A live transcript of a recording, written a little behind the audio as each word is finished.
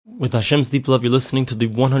With Hashem's deep love, you're listening to the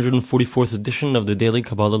 144th edition of the Daily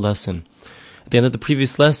Kabbalah Lesson. At the end of the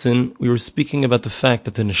previous lesson, we were speaking about the fact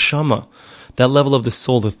that the neshama, that level of the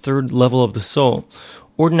soul, the third level of the soul,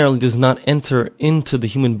 ordinarily does not enter into the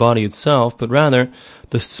human body itself, but rather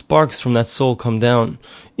the sparks from that soul come down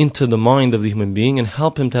into the mind of the human being and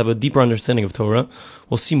help him to have a deeper understanding of Torah.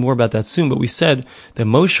 We'll see more about that soon, but we said that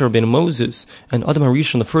Moshe Rabbeinu, Moses, and Adam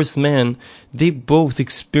HaRishon, the first man, they both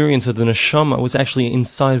experienced that the neshama was actually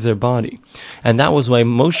inside of their body. And that was why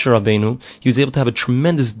Moshe Rabbeinu, he was able to have a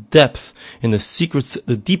tremendous depth in the secrets,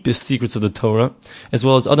 the deepest secrets of the Torah, as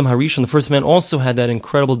well as Adam HaRishon, the first man, also had that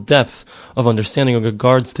incredible depth of understanding in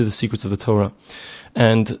regards to the secrets of the Torah.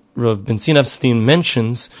 And Rav Ben Zion Epstein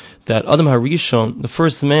mentions that Adam HaRishon, the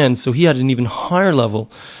first man, so he had an even higher level,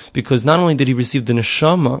 because not only did he receive the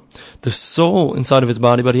neshama, the soul inside of his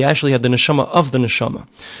body, but he actually had the neshama of the neshama,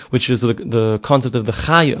 which is the concept of the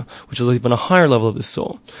chaya, which is even a higher level of the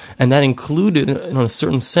soul. And that included, in a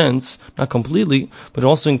certain sense, not completely, but it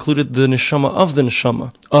also included the neshama,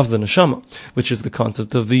 which is the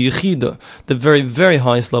concept of the yechida, the very, very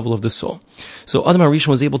highest level of the soul. So Adam HaRishon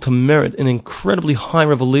was able to merit an incredibly high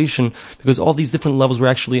revelation because all these different levels were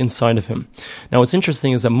actually inside of him. Now what's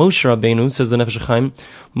interesting is that Moshe Rabbeinu, says the Nefesh HaChaim,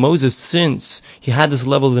 Moses, since he had this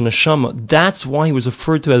level of the neshama, that's why he was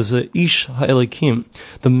referred to as the Ish HaElokim,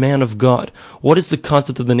 the man of God. What is the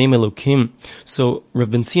concept of the name Elokim? So Rav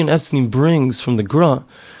Ben Zion Epstein brings from the Gra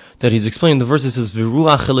that he's explaining the verse. It says,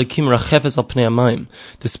 V'ruach Elokim rachefes al pnei hamayim.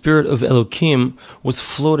 The spirit of Elokim was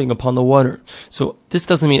floating upon the water. So this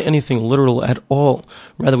doesn't mean anything literal at all.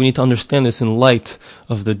 Rather, we need to understand this in light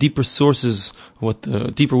of the deeper sources, what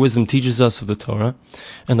the deeper wisdom teaches us of the Torah.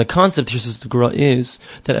 And the concept here, says the Gra, is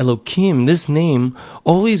that Elokim, this name,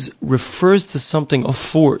 always refers to something, a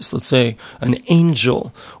force, let's say an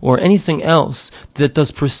angel, or anything else that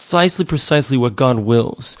does precisely what God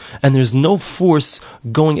wills. And there's no force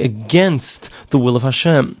going against the will of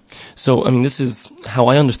Hashem. So, this is how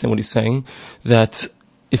I understand what he's saying, that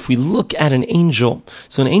if we look at an angel,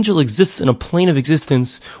 so an angel exists in a plane of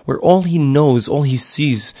existence where all he knows, all he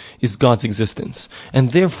sees is God's existence.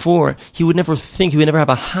 And therefore, he would never have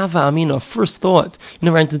a hava amina, a first thought. He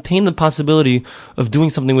never entertain the possibility of doing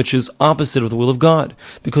something which is opposite of the will of God.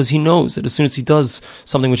 Because he knows that as soon as he does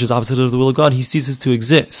something which is opposite of the will of God, he ceases to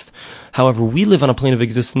exist. However, we live on a plane of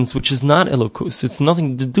existence which is not Elokus. It's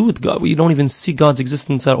nothing to do with God. We don't even see God's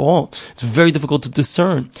existence at all. It's very difficult to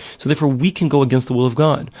discern. So therefore, we can go against the will of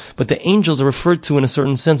God. But the angels are referred to in a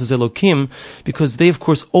certain sense as Elokim because they, of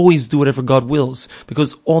course, always do whatever God wills,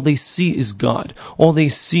 because all they see is God. All they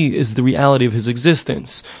see is the reality of His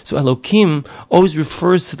existence. So Elokim always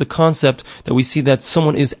refers to the concept that we see that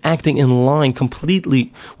someone is acting in line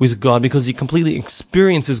completely with God because he completely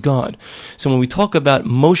experiences God. So when we talk about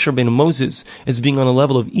Moshe Rabbeinu, Moses, as being on a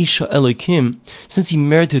level of Isha Elokim, since he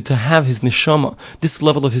merited to have his neshama, this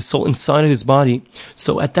level of his soul inside of his body,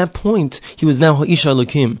 so at that point, he was now Isha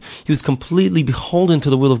Elokim. He was completely beholden to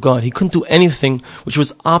the will of God. He couldn't do anything which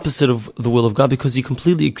was opposite of the will of God because he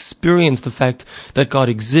completely experienced the fact that God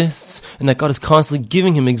exists and that God is constantly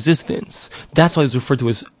giving him existence. That's why he was referred to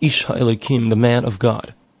as Isha Elokim, the man of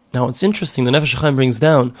God. Now, it's interesting, the Nefesh HaChaim brings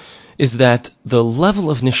down, is that the level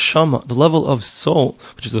of neshama, the level of soul,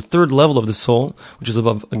 which is the third level of the soul, which is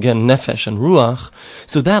above, again, nefesh and ruach,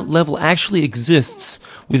 so that level actually exists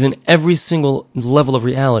within every single level of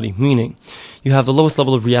reality, meaning you have the lowest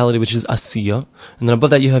level of reality, which is Asiya, and then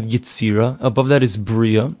above that you have Yitzira, above that is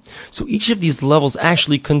Bria. So each of these levels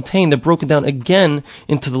actually contain, they're broken down again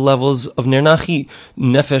into the levels of Nernachi,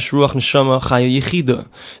 Nefesh, Ruach, Neshama, Chaya, Yechida.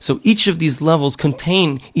 So each of these levels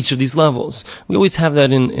contain each of these levels. We always have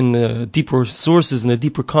that in the deeper sources and the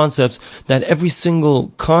deeper concepts, that every single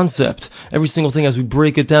concept, every single thing as we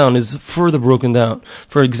break it down is further broken down.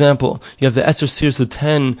 For example, you have the Esser spheres, the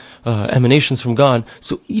 10 emanations from God.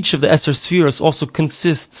 So each of the Esser spheres also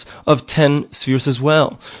consists of 10 spheres as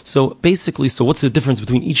well. So basically, what's the difference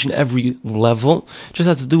between each and every level? It just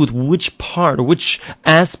has to do with which part or which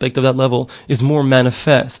aspect of that level is more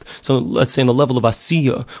manifest. So let's say in the level of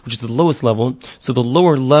Asiya, which is the lowest level, so the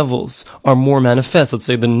lower levels are more manifest. Let's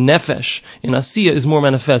say the Nefesh in Asiya is more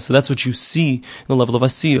manifest. So that's what you see in the level of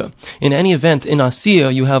Asiya. In any event, in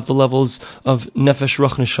Asiya, you have the levels of Nefesh,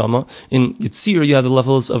 Ruach, Neshama. In Yitzir, you have the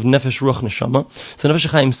levels of Nefesh, Ruach, Neshama. So Nefesh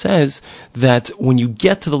HaChaim says that when you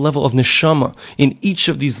get to the level of neshama in each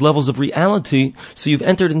of these levels of reality, so you've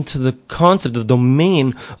entered into the concept, the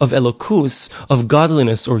domain of Elokus, of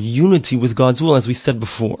godliness or unity with God's will, as we said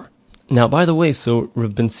before. Now, by the way, so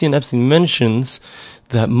Rav Ben Zion Epstein mentions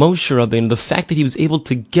that Moshe Rabbeinu, the fact that he was able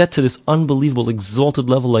to get to this unbelievable exalted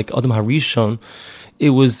level like Adam HaRishon, it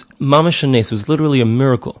was mamash nes. It was literally a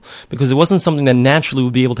miracle, because it wasn't something that naturally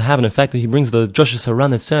would be able to happen. In fact, he brings the Joshua Haran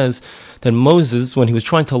that says that Moses, when he was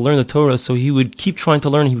trying to learn the Torah, so he would keep trying to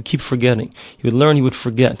learn, he would keep forgetting. He would learn, he would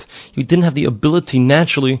forget. He didn't have the ability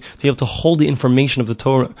naturally to be able to hold the information of the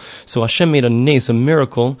Torah. So Hashem made a nes, a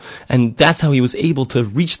miracle, and that's how he was able to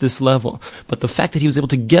reach this level. But the fact that he was able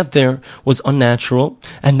to get there was unnatural,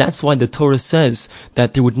 and that's why the Torah says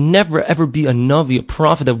that there would never ever be a Navi, a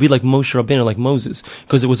prophet that would be like Moshe Rabbeinu, like Moses,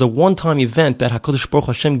 because it was a one-time event that HaKadosh Baruch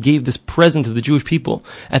Hashem gave this present to the Jewish people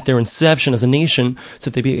at their inception as a nation, so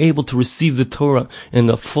that they'd be able to receive the Torah in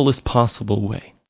the fullest possible way.